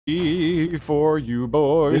For you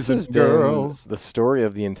boys This has and been girls. the story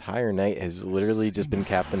of the entire night. Has literally just been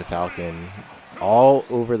Captain Falcon all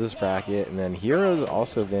over this bracket, and then Hero's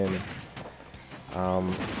also been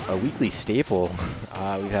a weekly staple.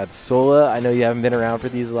 We've had Sola. I know you haven't been around for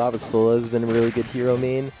these a lot, but Sola has been a really good hero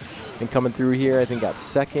main and coming through here. I think got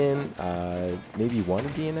second, maybe won a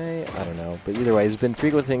DNA. I don't know, but either way, he's been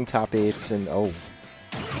frequenting top 8s, and oh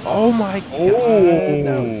my god,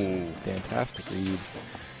 that was fantastic read.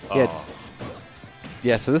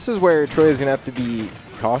 Yeah, so this is where Troia is going to have to be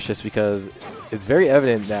cautious because it's very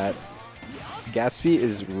evident that Gatsby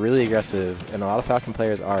is really aggressive, and a lot of Falcon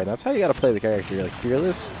players are, and that's how you got to play the character, like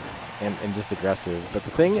fearless and just aggressive. But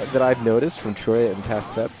the thing that I've noticed from Troia in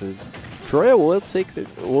past sets is Troia will take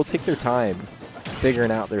their time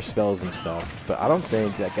figuring out their spells and stuff, but I don't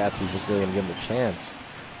think that Gatsby's really going to give them a chance.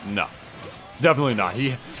 No. Definitely not.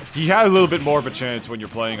 He had a little bit more of a chance when you're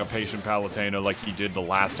playing a patient Palutena like he did the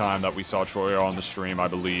last time that we saw Troia on the stream, I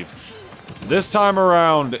believe. This time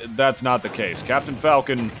around, that's not the case. Captain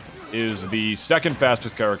Falcon is the second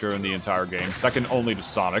fastest character in the entire game, second only to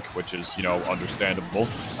Sonic, which is, you know, understandable.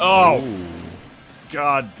 Oh! Ooh.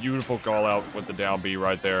 God, beautiful call out with the down B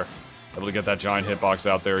right there. Able to get that giant hitbox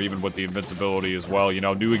out there, even with the invincibility as well. You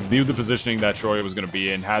know, knew the positioning that Troia was going to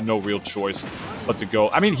be in, had no real choice but to go.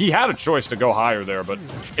 I mean, he had a choice to go higher there, but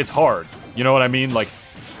it's hard. You know what I mean? Like,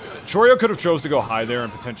 Troia could have chose to go high there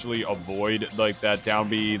and potentially avoid, like, that down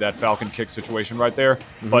B, that Falcon kick situation right there.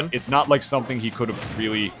 But it's not like something he could have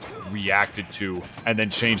really reacted to and then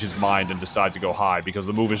change his mind and decide to go high because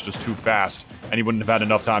the move is just too fast and he wouldn't have had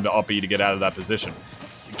enough time to up E to get out of that position.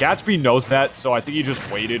 Gatsby knows that, so I think he just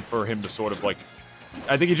waited for him to sort of, like...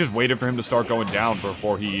 I think he just waited for him to start going down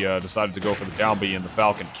before he decided to go for the down B and the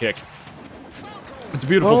Falcon kick. It's a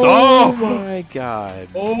beautiful... Oh my god.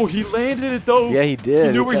 Oh, he landed it, though! Yeah, he did.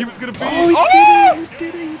 He knew where he was going to be. Oh, he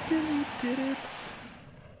did it!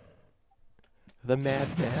 The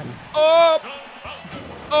madman. Oh!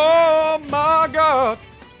 Oh my god!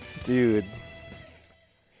 Dude.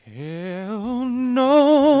 Hell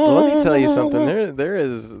no. Let me tell you something. There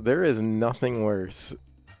is nothing worse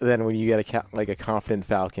than when you get a confident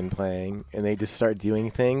Falcon playing and they just start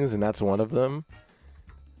doing things, and that's one of them.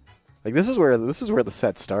 Like this is where the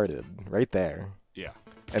set started, right there. Yeah.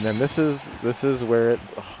 And then this is where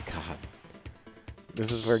oh god.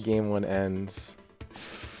 This is where game 1 ends.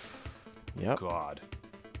 Yep. God.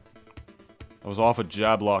 I was off a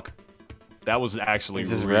jab lock. That was actually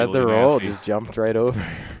just really read the roll, nasty. just jumped right over.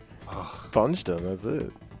 Punched him, that's it.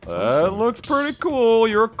 That looked pretty cool.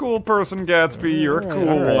 You're a cool person, Gatsby. You're a cool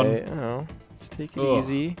one. Oh, let's take it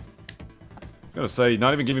easy. I'm gonna say,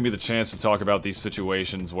 not even giving me the chance to talk about these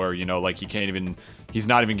situations where, you know, like he's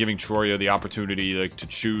not even giving Troia the opportunity like to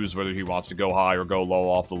choose whether he wants to go high or go low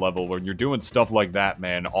off the level. When you're doing stuff like that,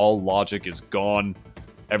 man, all logic is gone.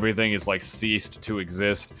 Everything is, like, ceased to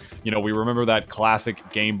exist. You know, we remember that classic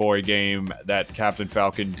Game Boy game that Captain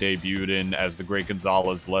Falcon debuted in, as the great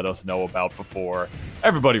Gonzalez let us know about before.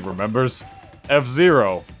 Everybody remembers.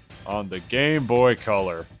 F-Zero on the Game Boy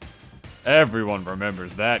Color. Everyone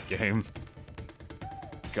remembers that game.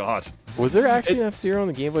 God. Was there actually an F-Zero on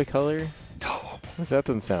the Game Boy Color? No. That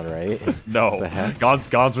doesn't sound right. No. The heck?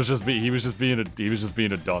 Gons was just being a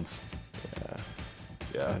dunce.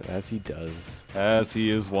 Yeah. As he does. As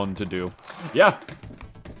he is one to do. Yeah.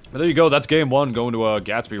 But there you go. That's game 1 going to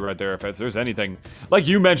Gatsby right there. If there's anything, like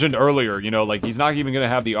you mentioned earlier, you know, like he's not even going to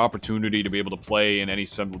have the opportunity to be able to play in any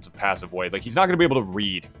semblance of passive way. Like he's not going to be able to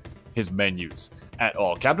read his menus at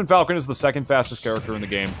all. Captain Falcon is the second fastest character in the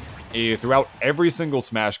game. Throughout every single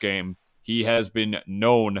Smash game, he has been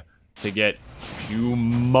known to get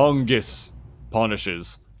humongous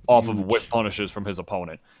punishes off of whiff punishes from his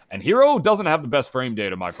opponent. And Hero doesn't have the best frame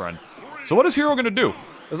data, my friend. So what is Hero gonna do?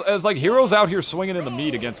 As like, Hero's out here swinging in the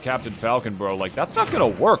meat against Captain Falcon, bro. Like, that's not gonna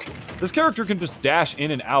work. This character can just dash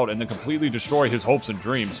in and out and then completely destroy his hopes and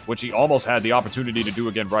dreams, which he almost had the opportunity to do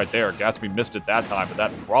again right there. Gatsby missed it that time, but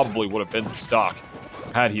that probably would have been the stock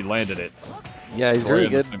had he landed it. Yeah, he's really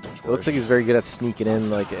good. It looks like he's very good at sneaking in,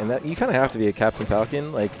 like, and that you kind of have to be a Captain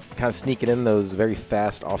Falcon, like, kind of sneaking in those very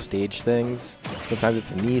fast off-stage things. Sometimes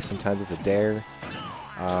it's a knee, sometimes it's a dare.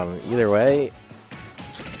 Either way,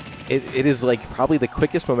 it is like probably the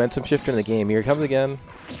quickest momentum shifter in the game. Here it comes again.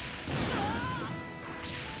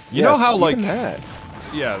 You know how, like, that.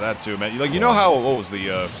 Yeah, that too, man. Like, you know how, what was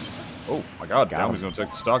the, oh my god, Downey's gonna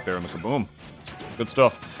take the stock there in the kaboom. Good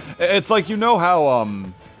stuff. It's like, you know how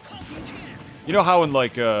in,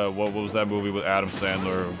 like, what was that movie with Adam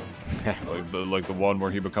Sandler? like the one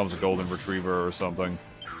where he becomes a golden retriever or something.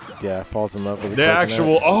 Yeah, falls in love with the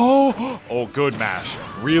actual... Oh, good mash.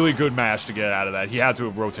 Really good mash to get out of that. He had to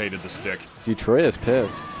have rotated the stick. Dude, Troy is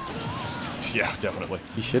pissed. Yeah, definitely.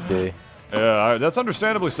 He should be. Yeah, that's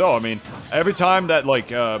understandably so. I mean, every time that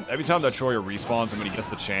Troia respawns and when he gets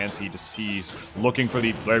the chance, he's looking for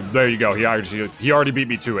the... There you go. He already beat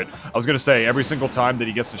me to it. I was going to say, every single time that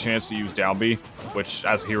he gets the chance to use down B, which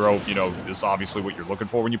as hero, you know, is obviously what you're looking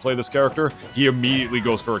for when you play this character, he immediately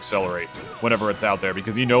goes for accelerate whenever it's out there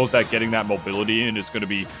because he knows that getting that mobility in is going to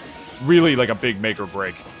be really like a big make or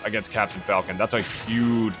break against Captain Falcon. That's a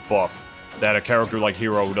huge buff that a character like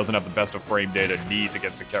Hero, who doesn't have the best of frame data, needs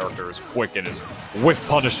against a character as quick and as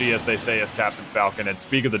whiff-punishy, as they say, as Captain Falcon. And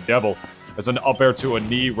speak of the devil, there's an up air to a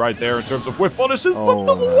knee right there in terms of whiff punishes, but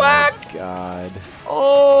the whack! God.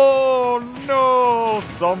 Oh, no!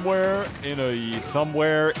 Somewhere in a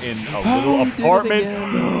little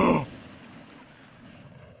apartment.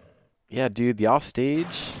 Yeah, dude, the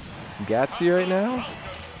offstage from Gatsby right now?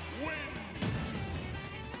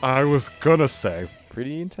 I was gonna say...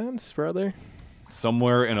 Pretty intense, brother.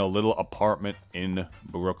 Somewhere in a little apartment in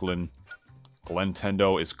Brooklyn,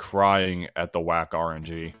 Glentendo is crying at the whack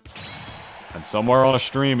RNG. And somewhere on a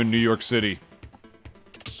stream in New York City,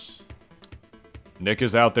 Nick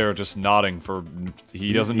is out there just nodding for...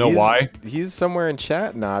 He doesn't know why. He's somewhere in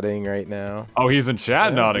chat nodding right now. Oh, he's in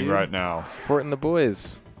chat nodding right now. Supporting the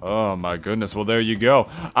boys. Oh, my goodness. Well, there you go.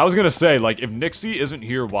 I was going to say, like, if Nixie isn't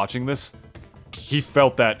here watching this, he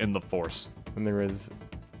felt that in the Force. And there was...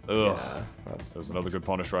 Ugh. Yeah, there's another good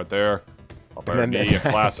punish right there. Up air knee, a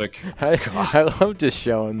classic. I love just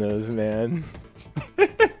showing those, man.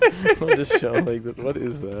 I'll just show, like, what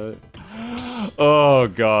is that? Oh,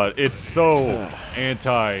 God. It's so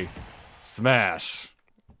anti-Smash.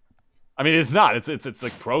 I mean, it's not. It's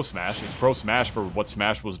like pro Smash. It's pro Smash for what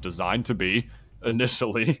Smash was designed to be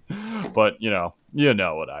initially. But, you know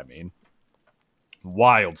what I mean.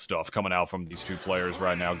 Wild stuff coming out from these two players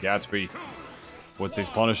right now. Gatsby with these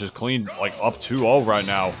punishes clean, like up 2-0 right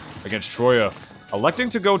now against Troia. Electing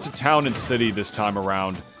to go to Town and City this time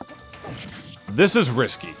around. This is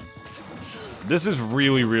risky. This is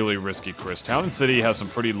really, really risky, Chris. Town and City has some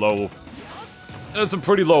pretty low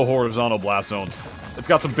horizontal blast zones. It's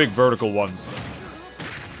got some big vertical ones.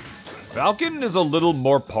 Falcon is a little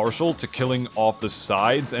more partial to killing off the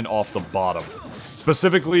sides and off the bottom.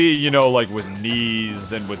 Specifically, you know, like with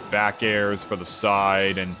knees and with back airs for the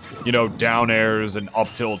side and, you know, down airs and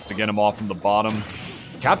up tilts to get him off from the bottom.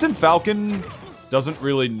 Captain Falcon doesn't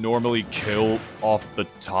really normally kill off the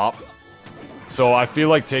top. So I feel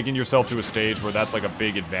like taking yourself to a stage where that's like a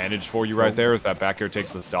big advantage for you right there, as that back air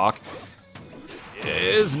takes the stock,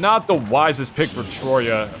 is not the wisest pick for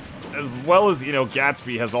Troia. As well as, you know,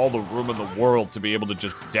 Gatsby has all the room in the world to be able to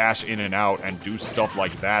just dash in and out and do stuff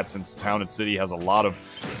like that, since Town and City has a lot of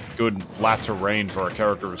good and flat terrain for a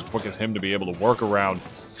character as quick as him to be able to work around.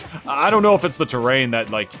 I don't know if it's the terrain that,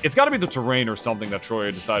 like, it's got to be the terrain or something that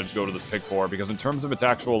Troia decided to go to this pick for, because in terms of its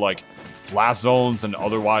actual, like, blast zones and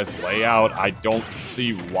otherwise layout, I don't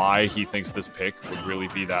see why he thinks this pick would really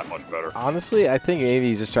be that much better. Honestly, I think maybe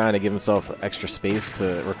he's just trying to give himself extra space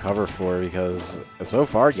to recover for, because so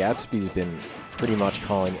far Gatsby's been pretty much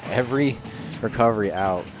calling every recovery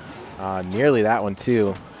out. Nearly that one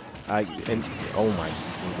too. And oh my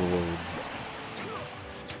lord.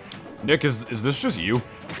 Nick, is this just you?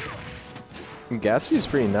 Gatsby's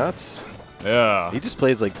pretty nuts. Yeah. He just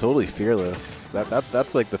plays like totally fearless.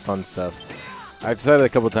 That's like the fun stuff. I've said it a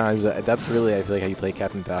couple times, but that's really, I feel like, how you play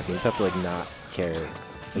Captain Falcon. You just have to like not care.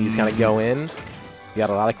 And you just kind of go in. You got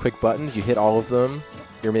a lot of quick buttons. You hit all of them.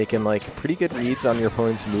 You're making like pretty good reads on your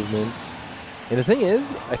opponent's movements. And the thing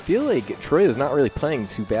is, I feel like Troia is not really playing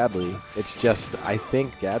too badly. It's just, I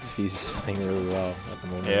think Gatsby's playing really well at the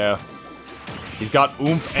moment. Yeah. He's got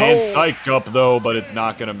oomph and psych up, though, but it's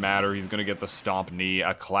not going to matter. He's going to get the stomp knee,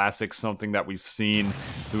 a classic, something that we've seen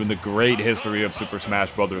through the great history of Super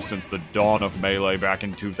Smash Bros. Since the dawn of Melee back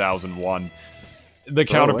in 2001. The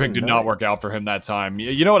counter pick did not work out for him that time.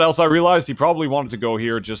 You know what else I realized? He probably wanted to go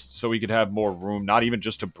here just so he could have more room, not even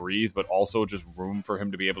just to breathe, but also just room for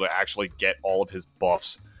him to be able to actually get all of his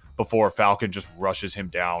buffs before Falcon just rushes him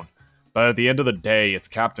down. But at the end of the day, it's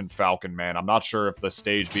Captain Falcon, man. I'm not sure if the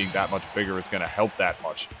stage being that much bigger is going to help that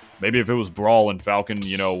much. Maybe if it was Brawl and Falcon,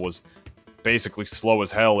 you know, was basically slow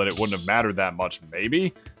as hell and it wouldn't have mattered that much,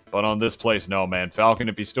 maybe. But on this place, no, man. Falcon,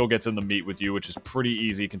 if he still gets in the meat with you, which is pretty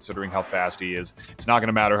easy considering how fast he is, it's not going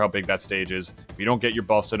to matter how big that stage is. If you don't get your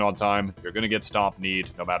buffs in on time, you're going to get stomp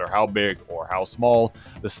need, no matter how big or how small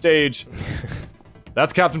the stage.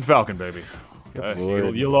 That's Captain Falcon, baby.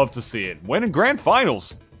 You love to see it. Winning grand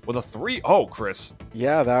finals with a 3-0, Chris.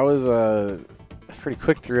 Yeah, that was Pretty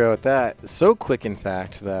quick throughout that. So quick, in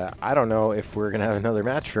fact, that I don't know if we're going to have another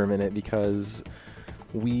match for a minute because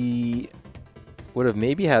we would have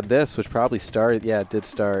maybe had this, which probably started. Yeah, it did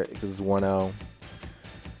start because it's 1-0.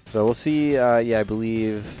 So we'll see. Yeah, I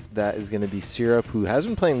believe that is going to be Syrup, who has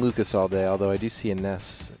been playing Lucas all day, although I do see a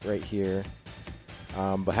Ness right here.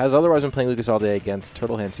 But has otherwise been playing Lucas all day against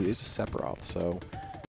Turtle Hands, who is a Sephiroth. So